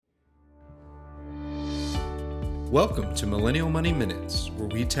Welcome to Millennial Money Minutes, where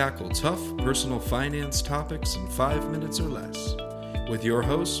we tackle tough personal finance topics in 5 minutes or less. With your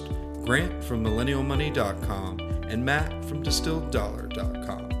host, Grant from MillennialMoney.com and Matt from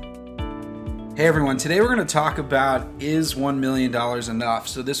DistilledDollar.com. Hey everyone, today we're going to talk about, is $1 million enough?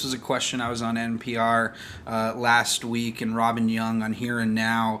 So this was a question I was on NPR last week, and Robin Young on Here and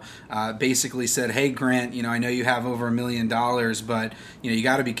Now basically said, hey Grant, I know you have over $1 million, but you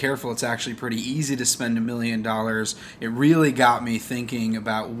got to be careful. It's actually pretty easy to spend $1 million. It really got me thinking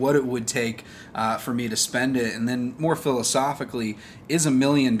about what it would take for me to spend it, and then more philosophically, is $1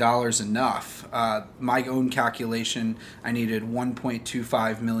 million enough? My own calculation, I needed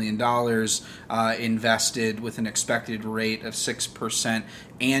 $1.25 million invested with an expected rate of 6%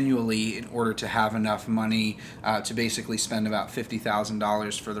 annually in order to have enough money to basically spend about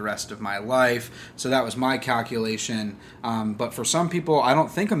 $50,000 for the rest of my life. So that was my calculation. But for some people, I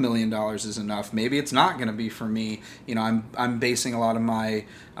don't think $1 million is enough. Maybe it's not going to be for me. I'm basing a lot of my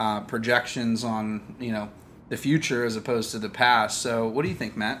projections on, the future as opposed to the past. So what do you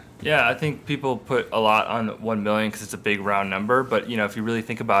think, Matt? Yeah, I think people put a lot on 1 million because it's a big round number. But if you really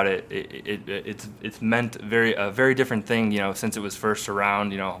think about it, it's meant a very different thing. Since it was first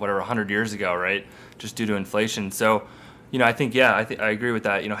around, 100 years ago, right? Just due to inflation. So, I think I agree with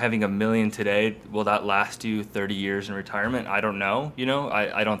that. Having $1 million today, will that last you 30 years in retirement? I don't know.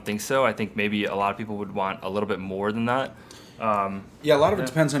 I don't think so. I think maybe a lot of people would want a little bit more than that. A lot of it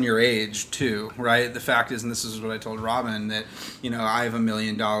depends on your age too, right? The fact is, and this is what I told Robin, that I have $1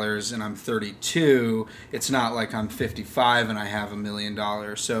 million and I'm 32. It's not like I'm 55 and I have $1 million.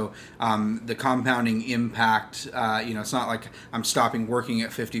 So the compounding impact, it's not like I'm stopping working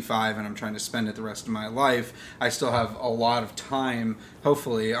at 55 and I'm trying to spend it the rest of my life. I still have a lot of time,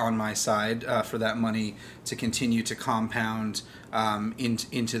 hopefully, on my side for that money to continue to compound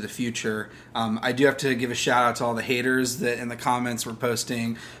into the future. I do have to give a shout out to all the haters that in the comments were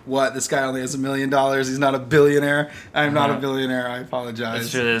posting, this guy only has $1 million, he's not a billionaire. I'm not a billionaire, I apologize.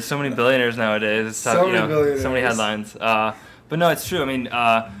 It's true, there's so many billionaires nowadays. It's tough, so many headlines. But no, it's true. I mean,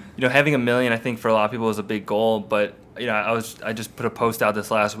 having $1 million, I think for a lot of people is a big goal, but I just put a post out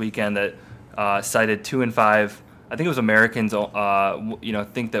this last weekend that cited 2 in 5, I think it was Americans,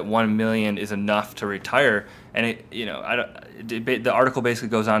 think that 1 million is enough to retire, and the article basically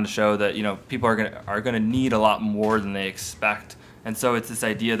goes on to show that people are gonna need a lot more than they expect, and so it's this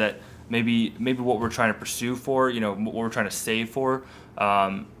idea that maybe what we're trying to pursue for, what we're trying to save for,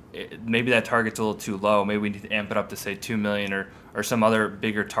 maybe that target's a little too low. Maybe we need to amp it up to say 2 million or some other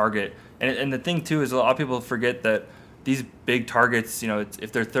bigger target. And the thing too is a lot of people forget that these big targets,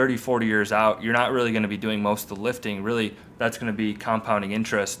 if they're 30, 40 years out, you're not really going to be doing most of the lifting. Really, that's going to be compounding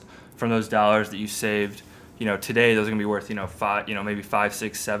interest from those dollars that you saved. Today, those are going to be worth, maybe 5,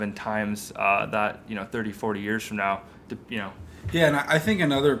 6, 7 times that, 30, 40 years from now. Yeah, and I think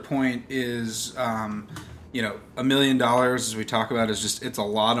another point is, $1 million, as we talk about, it's a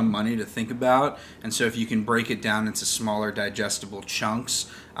lot of money to think about. And so if you can break it down into smaller digestible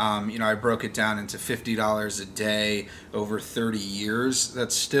chunks, I broke it down into $50 a day over 30 years.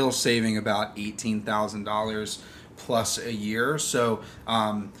 That's still saving about $18,000 plus a year. So,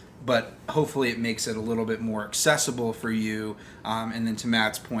 but hopefully it makes it a little bit more accessible for you. And then to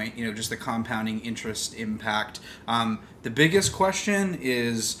Matt's point, just the compounding interest impact. The biggest question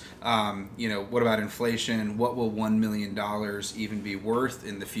is, what about inflation? What will $1 million even be worth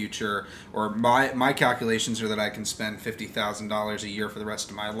in the future? Or my calculations are that I can spend $50,000 a year for the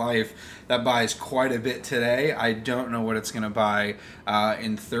rest of my life. That buys quite a bit today. I don't know what it's going to buy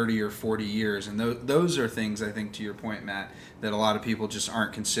in 30 or 40 years. And those are things, I think, to your point, Matt, that a lot of people just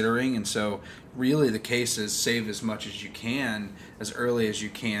aren't considering. And so really the case is save as much as you can, as early as you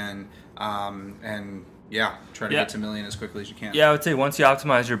can, and try to get to $1 million as quickly as you can. Yeah, I would say once you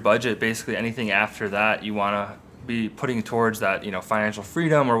optimize your budget, basically anything after that you want to be putting towards that, financial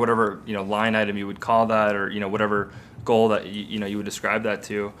freedom or whatever, line item you would call that, or, whatever goal that you would describe that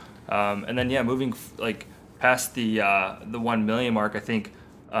to. And then, moving past the 1 million mark, I think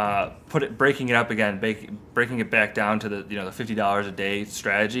breaking it up again, breaking it back down to the, the $50 a day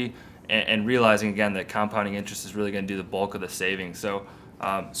strategy, and realizing again that compounding interest is really going to do the bulk of the savings. So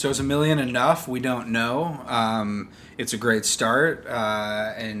is $1 million enough? We don't know. It's a great start,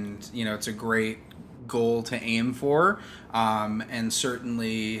 and it's a great goal to aim for. And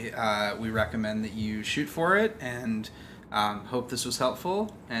certainly, we recommend that you shoot for it. And hope this was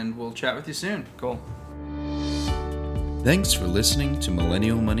helpful. And we'll chat with you soon. Cool. Thanks for listening to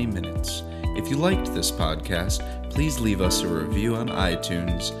Millennial Money Minutes. If you liked this podcast, please leave us a review on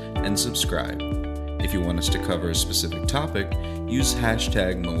iTunes and subscribe. If you want us to cover a specific topic, use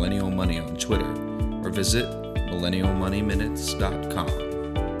 #MillennialMoney on Twitter or visit millennialmoneyminutes.com.